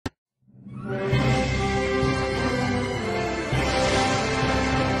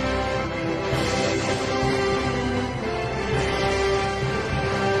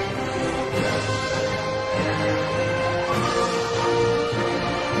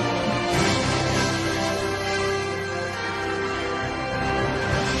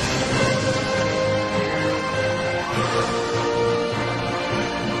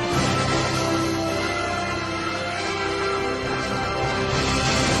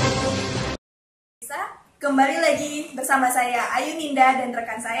Kembali lagi bersama saya Ayu Ninda dan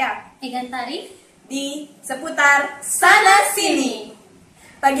rekan saya Egan Tari di seputar sana sini.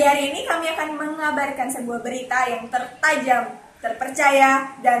 Pagi hari ini kami akan mengabarkan sebuah berita yang tertajam,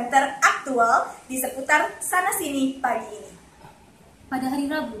 terpercaya, dan teraktual di seputar sana sini pagi ini. pada hari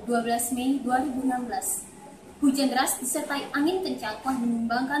Rabu 12 Mei 2016. Hujan deras disertai angin kencang telah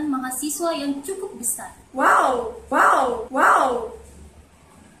menyumbangkan mahasiswa yang cukup besar. Wow.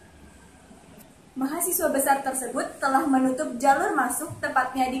 Mahasiswa besar tersebut telah menutup jalur masuk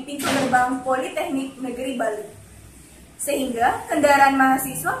tepatnya di pintu gerbang Politeknik Negeri Bali. Sehingga kendaraan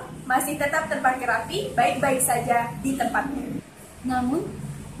mahasiswa masih tetap terparkir rapi baik-baik saja di tempatnya. Namun,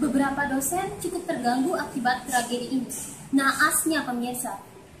 beberapa dosen cukup terganggu akibat tragedi ini. Naasnya pemirsa,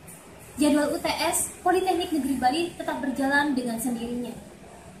 jadwal UTS Politeknik Negeri Bali tetap berjalan dengan sendirinya.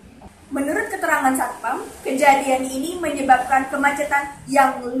 Menurut keterangan Satpam, kejadian ini menyebabkan kemacetan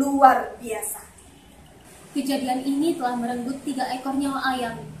yang luar biasa. Kejadian ini telah merenggut 3 ekor nyawa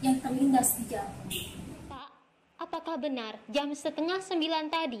ayam yang terlindas di jalan. Pak, apakah benar jam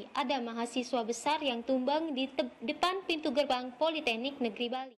 8:30 tadi ada mahasiswa besar yang tumbang di depan pintu gerbang Politeknik Negeri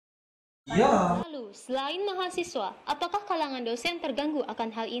Bali? Iya. Lalu, selain mahasiswa, apakah kalangan dosen terganggu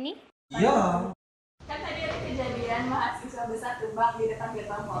akan hal ini? Iya. Kan tadi ada kejadian mahasiswa besar tumbang di depan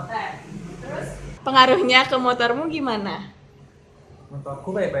gerbang Poltek. Terus Pengaruhnya ke motormu gimana?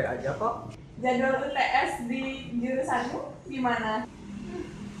 Motorku baik-baik aja kok. jadwal UTS di jurusanmu gimana?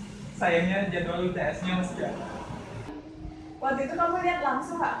 Sayangnya jadwal UTS-nya masih ada. Waktu itu kamu lihat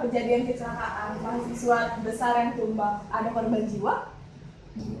langsung nggak kejadian kecelakaan mahasiswa besar yang tumbang? Ada korban jiwa?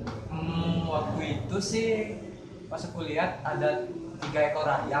 Waktu itu sih pas aku lihat ada 3 ekor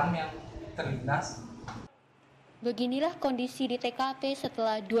ayam yang terlindas. Beginilah kondisi di TKP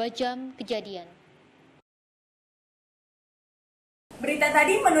setelah 2 jam kejadian. Berita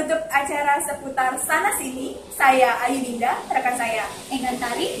tadi menutup acara seputar sana sini. Saya Ayu Ninda, rekan saya Egan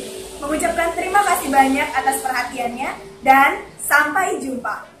Tari, mengucapkan terima kasih banyak atas perhatiannya dan sampai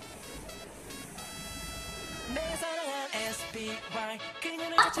jumpa.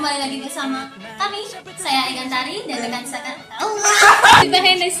 kembali lagi bersama kami, saya Egan Tari dan rekan saya.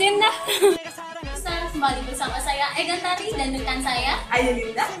 Kembali bersama saya Egan Tari dan rekan saya Ayu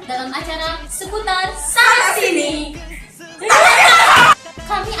Ninda dalam acara seputar sana sini.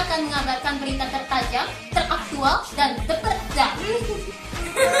 Kami akan mengabarkan berita tertajam, teraktual, dan terpercaya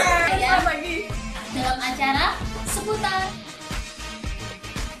dalam acara seputar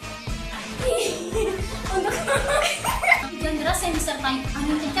untuk hujan deras yang disertai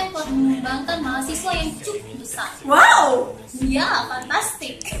angin kencang telah menyumbangkan mahasiswa yang cukup besar. Wow! Ya,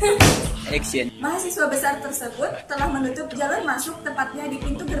 fantastik. Action. Mahasiswa besar tersebut telah menutup jalur masuk tepatnya di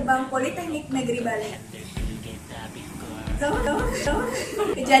pintu gerbang Politeknik Negeri Bali.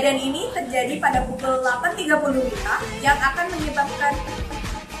 Kejadian ini terjadi pada pukul 8.30 WITA yang akan menyebabkan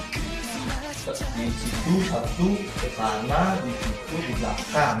di situ satu ke sana, di situ di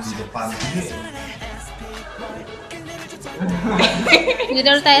belakang, di depan ini.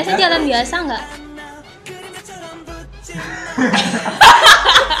 Jadwal UTS-nya jalan biasa nggak?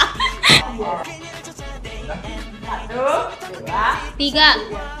 Satu, dua, 3.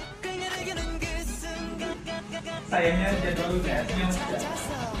 Sayangnya jadwal UTS-nya masih ada.